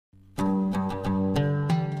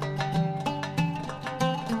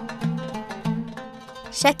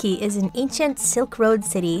Sheki is an ancient Silk Road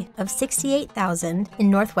city of 68,000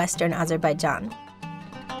 in northwestern Azerbaijan.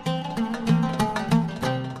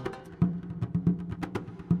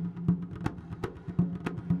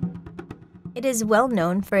 It is well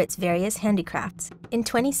known for its various handicrafts. In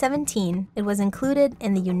 2017, it was included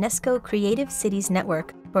in the UNESCO Creative Cities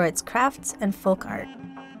network for its crafts and folk art.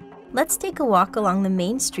 Let's take a walk along the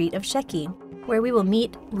main street of Sheki, where we will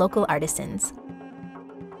meet local artisans.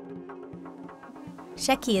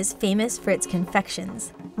 Sheki is famous for its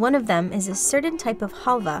confections. One of them is a certain type of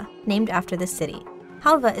halva named after the city.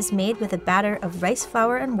 Halva is made with a batter of rice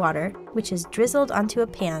flour and water, which is drizzled onto a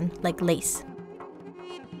pan like lace.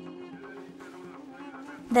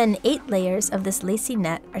 Then 8 layers of this lacy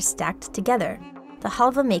net are stacked together. The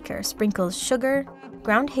halva maker sprinkles sugar,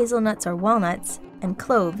 ground hazelnuts or walnuts, and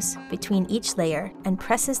cloves between each layer and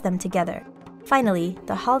presses them together. Finally,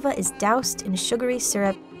 the halva is doused in sugary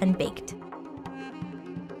syrup and baked.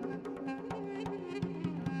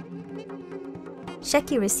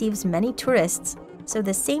 Sheki receives many tourists, so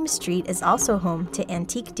the same street is also home to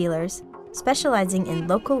antique dealers, specializing in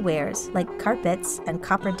local wares like carpets and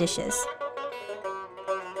copper dishes.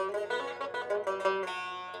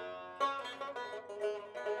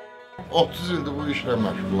 Yıldır bu işlə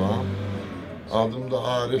məşğulam. Adım da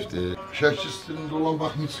Arifdir. Şəki stilində olan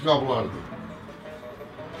bax misqablardır.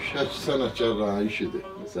 Şəki sənətkarların işidir.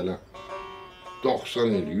 Məsələn, 90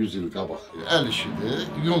 il, 100 il qabaq. Əl işidir,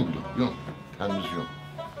 yundur, yun, təmiz yun.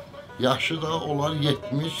 Yaşı da olar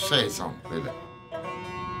 70-80 belə.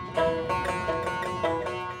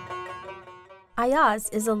 Ayaz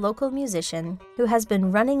is a local musician who has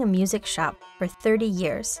been running a music shop for 30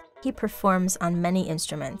 years. He performs on many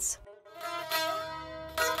instruments.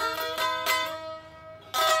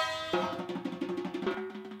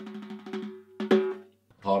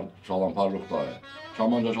 Çalan Parruq dayı,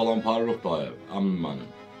 kamanca çalan Parruq dayı, əmim mənim.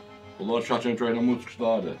 Bunlar Şəkinin köhnə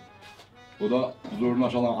musiqiçiləridir. Bu da zurna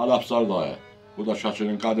çalan Ələfsar dayı. Bu da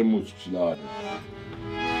Şəkinin qədim musiqiçiləridir.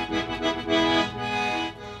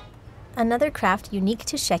 Another craft unique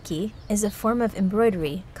to Sheki is a form of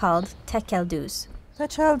embroidery called tekelduz.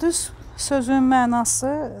 Tekelduz sözün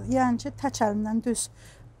mənası, yəni ki, tək əlindən düz.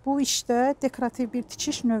 Bu işdə dekorativ bir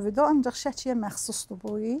tikiş növüdür, ancaq Şəkiyə məxsusdur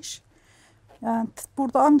bu iş. Yəni,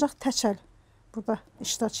 burada ancaq təkəl burada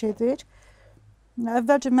iştirak edir.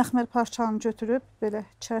 Əvvəlcə məxmər parçanı götürüb belə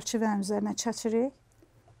çərçivənin üzərinə çəkirik.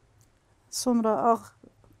 Sonra ağ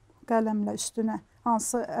qələmlə üstünə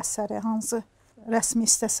hansı əsəri, hansı rəsmi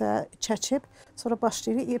istəsə çəkib, sonra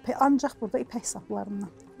başlayırıq ancaq burada ipək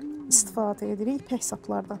saplarından istifadə edirik, ipək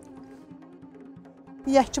saplardan.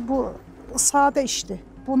 Deyək ki, bu sadə işdir.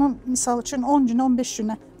 Bunu misal üçün 10 günə, 15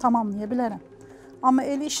 günə tamamlaya bilərəm. Amma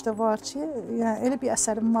elə iş də var ki, yəni elə bir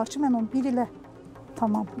əsərim var ki, mən onu 1 ilə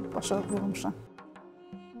tamam başa vurmuşam.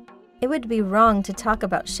 It would be wrong to talk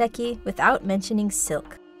about Sheki without mentioning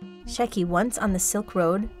silk. Sheki, once on the Silk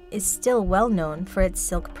Road, is still well known for its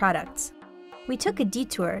silk products. We took a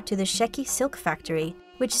detour to the Sheki Silk Factory,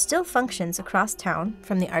 which still functions across town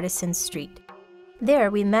from the Artisan's Street.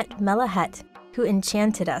 There we met Melahet, who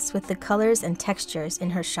enchanted us with the colors and textures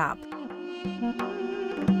in her shop.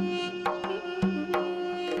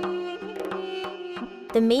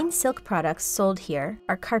 The main silk products sold here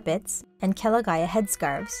are carpets and kelagaya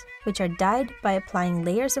headscarves, which are dyed by applying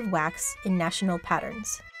layers of wax in national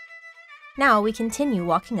patterns. Now we continue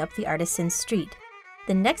walking up the Artisan's Street.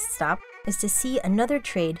 The next stop is to see another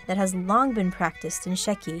trade that has long been practiced in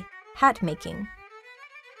Sheki, hat making.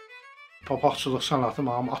 Papaqçılıq sənatım,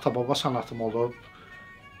 ata-baba sənatım olub.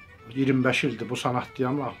 25 ildir bu sənət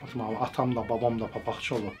deyəm, atam da, babam da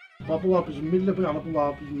papaqçı olub. Bunlar bizim milli, yəni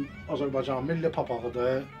bunlar bizim Azərbaycan milli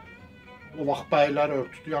papağıdır. O vaxt bəylər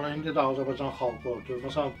örtüdü, yəni indi də Azərbaycan xalqı örtür.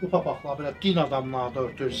 Məsələn, bu papaqlar belə din adamları da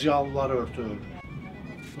örtür, ziyalılar örtür.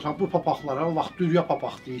 Məsələn, bu papaqlara o vaxt dürya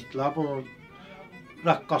papaq deyirdilər, bu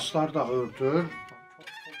rəqqaslar da örtür.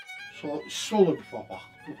 İsti olur bu papaq.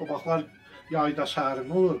 Bu papaqlar yayda sərin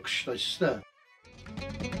olur, qışda isti.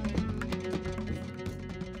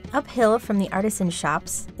 Uphill from the artisan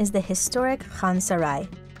shops is the historic Khan Sarai.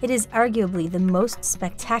 It is arguably the most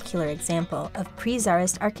spectacular example of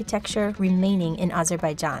pre-Tsarist architecture remaining in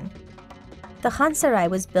Azerbaijan. The Khan Sarai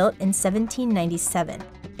was built in 1797.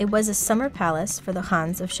 It was a summer palace for the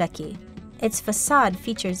Khans of Sheki. Its facade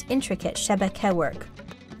features intricate shebeke work.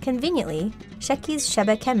 Conveniently, Sheki's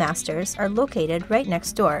shebeke masters are located right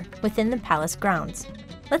next door, within the palace grounds.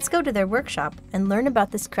 Let's go to their workshop and learn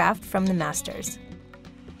about this craft from the masters.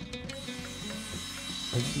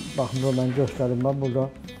 Baxın, mən göstərim, burada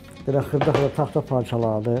belə xırda-xırda taxta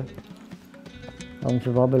parçalardır. Hamısı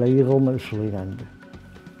belə yığılma üsulu iləndir.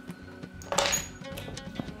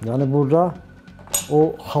 Yəni burada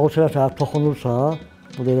o xalçaya tərəf toxunursa,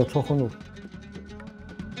 bu da elə toxunur.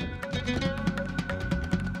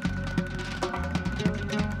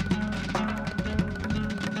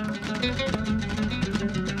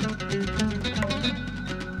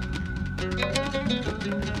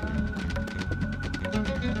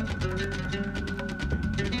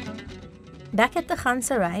 Back at the Khan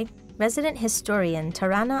Sarai, resident historian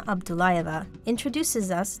Tarana Abdullayeva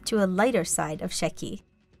introduces us to a lighter side of Sheki.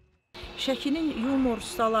 Şəkinin yumor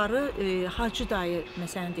ustaları Hacı dayı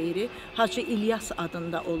məsələn deyirik, Hacı İlyas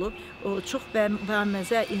adında olub. O çox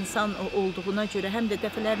bəməzə insan olduğuna görə, həm də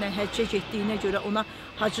dəfələrlə həccə getdiyinə görə ona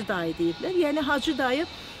Hacı dayı deyiblər. Yəni Hacı dayı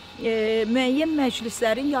müəyyən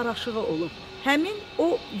məclislərin yaraşığı olub. Həmin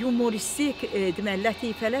o yumoristik deməli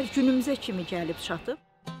lətifələr günümüzə kimi gəlib çatıb.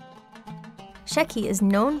 Sheki is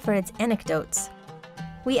known for its anecdotes.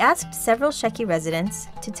 We asked several Sheki residents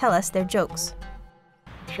to tell us their jokes.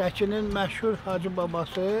 Şəkinin məşhur Hacı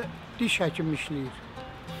babası diş həkim işləyir.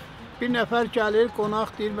 Bir nəfər gəlir,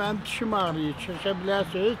 qonaq deyir, mənim dişim ağrıyır, çəkə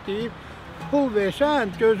bilərsiniz, deyib, pul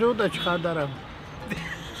versən, gözünü də çıxardaram.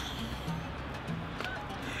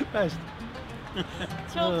 Bəs.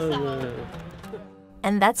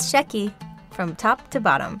 And that's Sheki from top to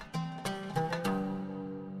bottom.